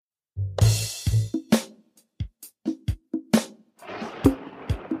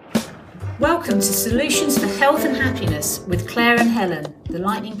Welcome to Solutions for Health and Happiness with Claire and Helen, the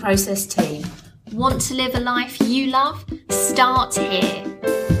Lightning Process team. Want to live a life you love? Start here.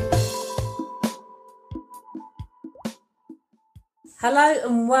 Hello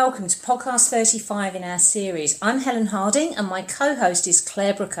and welcome to podcast 35 in our series. I'm Helen Harding and my co-host is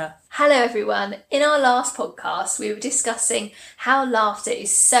Claire Brooker. Hello everyone. In our last podcast, we were discussing how laughter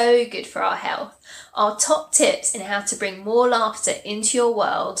is so good for our health. Our top tips in how to bring more laughter into your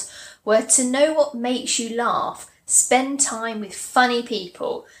world were to know what makes you laugh, spend time with funny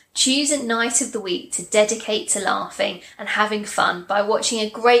people, choose a night of the week to dedicate to laughing and having fun by watching a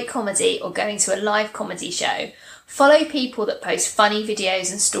great comedy or going to a live comedy show. Follow people that post funny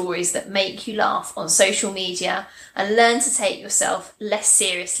videos and stories that make you laugh on social media and learn to take yourself less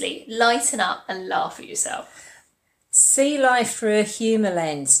seriously. Lighten up and laugh at yourself. See life through a humour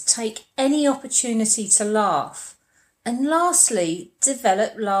lens. Take any opportunity to laugh. And lastly,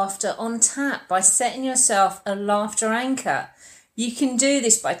 develop laughter on tap by setting yourself a laughter anchor. You can do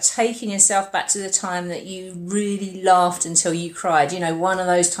this by taking yourself back to the time that you really laughed until you cried. You know, one of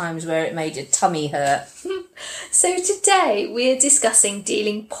those times where it made your tummy hurt. So today we're discussing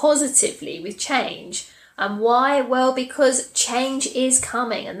dealing positively with change. And why? Well, because change is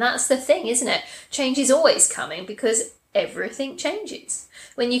coming. And that's the thing, isn't it? Change is always coming because everything changes.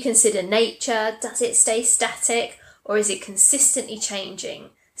 When you consider nature, does it stay static or is it consistently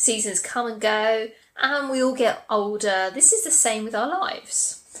changing? Seasons come and go and we all get older. This is the same with our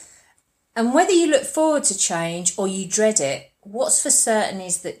lives. And whether you look forward to change or you dread it, what's for certain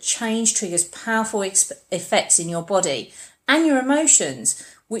is that change triggers powerful effects in your body and your emotions,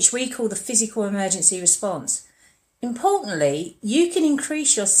 which we call the physical emergency response. Importantly, you can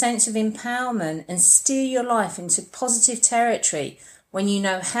increase your sense of empowerment and steer your life into positive territory when you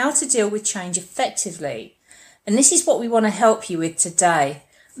know how to deal with change effectively. And this is what we want to help you with today.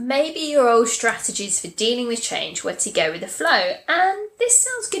 Maybe your old strategies for dealing with change were to go with the flow, and this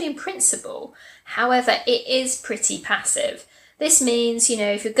sounds good in principle. However, it is pretty passive. This means,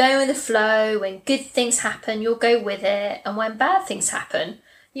 if you're going with the flow, when good things happen, you'll go with it, and when bad things happen,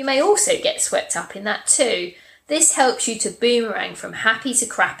 you may also get swept up in that too. This helps you to boomerang from happy to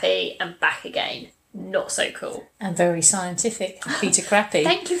crappy and back again. Not so cool. And very scientific, happy to crappy.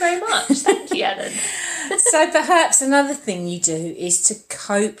 Thank you very much. Thank you, Ellen. So perhaps another thing you do is to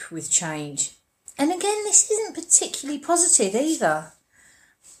cope with change. And again, this isn't particularly positive either.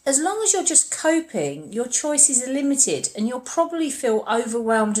 As long as you're just coping, your choices are limited and you'll probably feel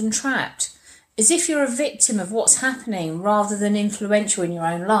overwhelmed and trapped, as if you're a victim of what's happening rather than influential in your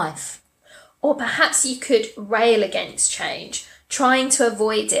own life. Or perhaps you could rail against change, trying to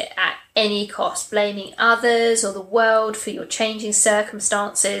avoid it at any cost, blaming others or the world for your changing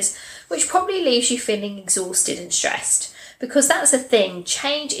circumstances, which probably leaves you feeling exhausted and stressed. Because that's the thing,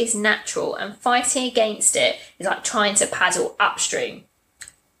 change is natural and fighting against it is like trying to paddle upstream.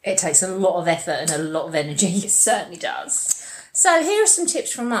 It takes a lot of effort and a lot of energy. It certainly does. So here are some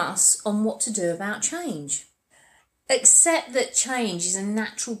tips from us on what to do about change. Accept that change is a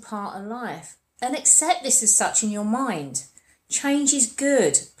natural part of life and accept this as such in your mind. Change is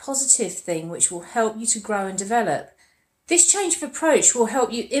good, positive thing which will help you to grow and develop. This change of approach will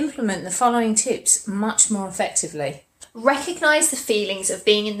help you implement the following tips much more effectively. Recognise the feelings of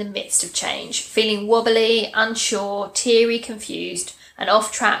being in the midst of change, feeling wobbly, unsure, teary, confused and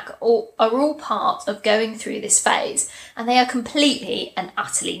off track are all part of going through this phase, and they are completely and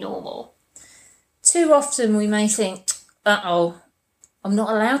utterly normal. Too often we may think, I'm not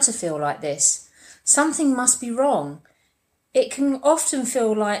allowed to feel like this. Something must be wrong. It can often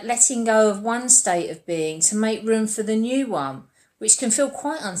feel like letting go of one state of being to make room for the new one, which can feel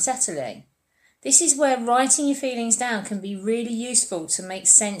quite unsettling. This is where writing your feelings down can be really useful to make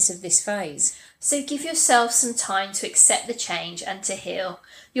sense of this phase. So give yourself some time to accept the change and to heal.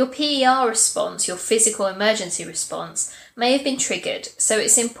 Your PER response, your physical emergency response, may have been triggered, so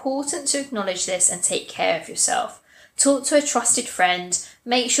it's important to acknowledge this and take care of yourself. Talk to a trusted friend,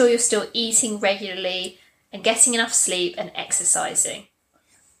 make sure you're still eating regularly and getting enough sleep and exercising.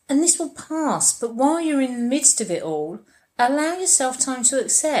 And this will pass, but while you're in the midst of it all, allow yourself time to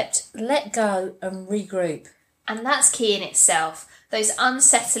accept, let go and regroup. And that's key in itself. Those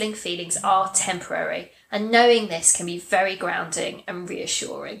unsettling feelings are temporary, and knowing this can be very grounding and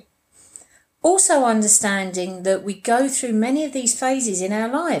reassuring. Also understanding that we go through many of these phases in our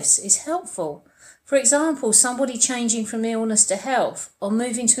lives is helpful. For example, somebody changing from illness to health or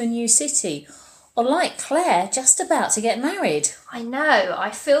moving to a new city, or like Claire, just about to get married. I know, I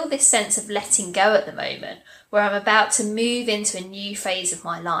feel this sense of letting go at the moment, where I'm about to move into a new phase of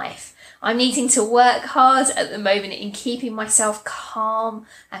my life. I'm needing to work hard at the moment in keeping myself calm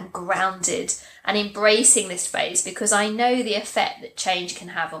and grounded and embracing this phase, because I know the effect that change can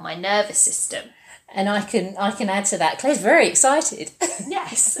have on my nervous system. And I can add to that. Claire's very excited.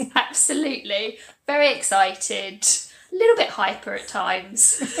 Yes, absolutely. Very excited. A little bit hyper at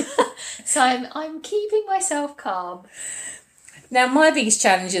times. So I'm keeping myself calm. Now, my biggest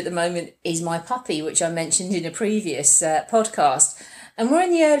challenge at the moment is my puppy, which I mentioned in a previous podcast. And we're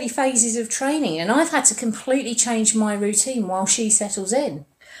in the early phases of training, and I've had to completely change my routine while she settles in.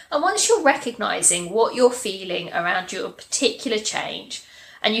 And once you're recognising what you're feeling around your particular change,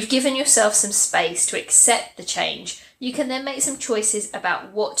 and you've given yourself some space to accept the change, you can then make some choices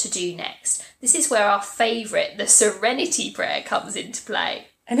about what to do next. This is where our favourite, the Serenity Prayer, comes into play.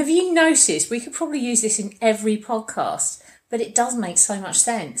 And have you noticed, we could probably use this in every podcast, but it does make so much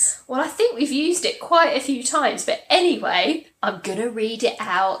sense. Well, I think we've used it quite a few times, but anyway, I'm going to read it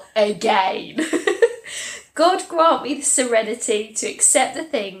out again. God grant me the serenity to accept the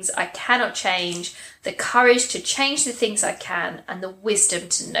things I cannot change, the courage to change the things I can, and the wisdom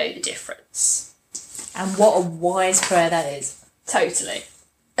to know the difference. And what a wise prayer that is. Totally.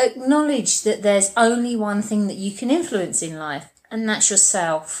 Acknowledge that there's only one thing that you can influence in life, and that's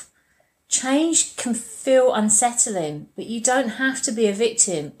yourself. Change can feel unsettling, but you don't have to be a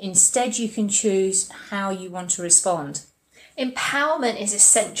victim. Instead, you can choose how you want to respond. Empowerment is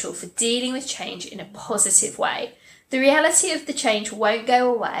essential for dealing with change in a positive way. The reality of the change won't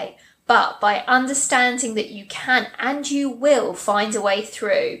go away, but by understanding that you can and you will find a way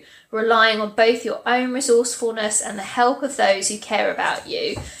through, relying on both your own resourcefulness and the help of those who care about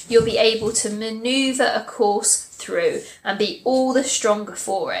you, you'll be able to manoeuvre a course through and be all the stronger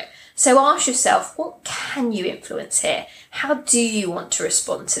for it. So ask yourself, what can you influence here? How do you want to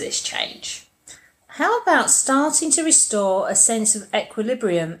respond to this change? How about starting to restore a sense of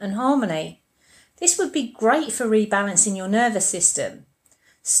equilibrium and harmony? This would be great for rebalancing your nervous system.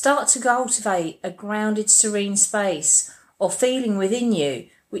 Start to cultivate a grounded, serene space or feeling within you,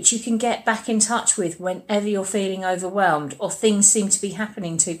 which you can get back in touch with whenever you're feeling overwhelmed or things seem to be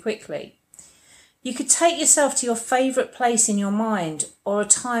happening too quickly. You could take yourself to your favourite place in your mind or a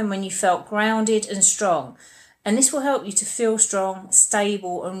time when you felt grounded and strong, and this will help you to feel strong,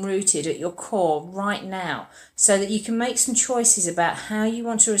 stable and rooted at your core right now, so that you can make some choices about how you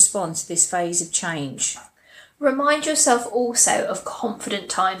want to respond to this phase of change. Remind yourself also of confident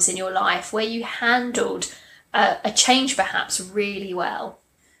times in your life where you handled a change perhaps really well.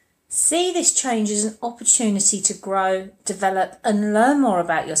 See this change as an opportunity to grow, develop and learn more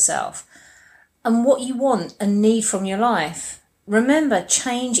about yourself and what you want and need from your life. Remember,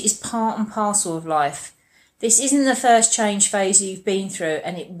 change is part and parcel of life. This isn't the first change phase you've been through,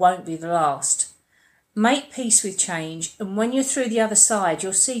 and it won't be the last. Make peace with change, and when you're through the other side,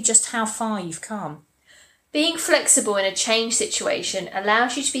 you'll see just how far you've come. Being flexible in a change situation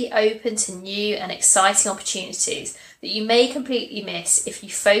allows you to be open to new and exciting opportunities that you may completely miss if you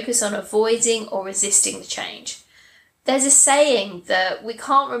focus on avoiding or resisting the change. There's a saying that we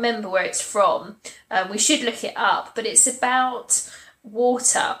can't remember where it's from. We should look it up, but it's about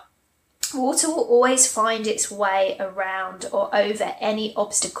water. Water will always find its way around or over any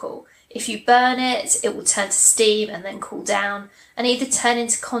obstacle. If you burn it, it will turn to steam and then cool down and either turn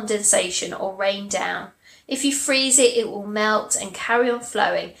into condensation or rain down. If you freeze it, it will melt and carry on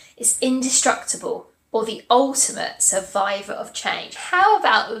flowing. It's indestructible, or the ultimate survivor of change. How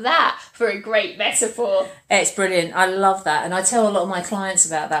about that for a great metaphor? It's brilliant. I love that. And I tell a lot of my clients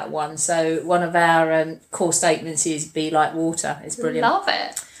about that one. So one of our core statements is be like water. It's brilliant. Love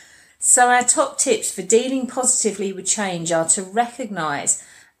it. So our top tips for dealing positively with change are to recognise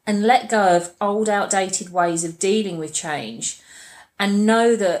and let go of old, outdated ways of dealing with change and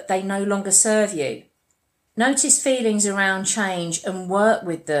know that they no longer serve you. Notice feelings around change and work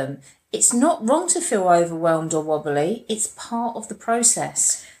with them. It's not wrong to feel overwhelmed or wobbly. It's part of the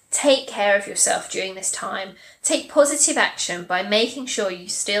process. Take care of yourself during this time. Take positive action by making sure you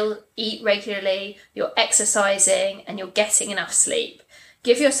still eat regularly, you're exercising, and you're getting enough sleep.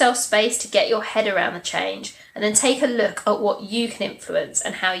 Give yourself space to get your head around the change, and then take a look at what you can influence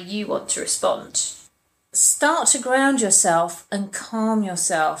and how you want to respond. Start to ground yourself and calm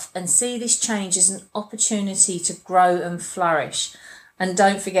yourself and see this change as an opportunity to grow and flourish. And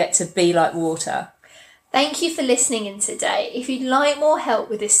don't forget to be like water. Thank you for listening in today. If you'd like more help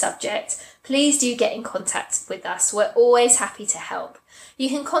with this subject, please do get in contact with us. We're always happy to help. You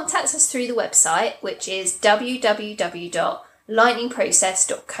can contact us through the website, which is www.theserenity.com.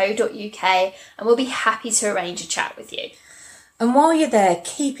 lightningprocess.co.uk, and we'll be happy to arrange a chat with you. And while you're there,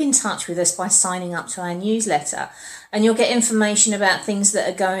 keep in touch with us by signing up to our newsletter, and you'll get information about things that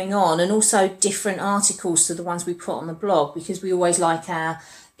are going on and also different articles to the ones we put on the blog, because we always like our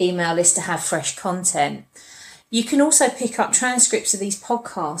email list to have fresh content. You can also pick up transcripts of these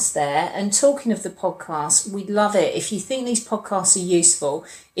podcasts there. And talking of the podcasts, we'd love it if you think these podcasts are useful,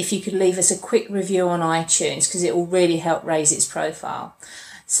 if you could leave us a quick review on iTunes, because it will really help raise its profile.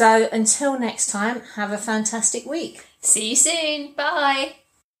 So until next time, have a fantastic week. See you soon. Bye.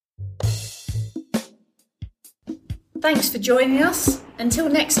 Thanks for joining us. Until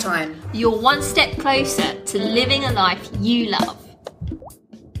next time. You're one step closer to living a life you love.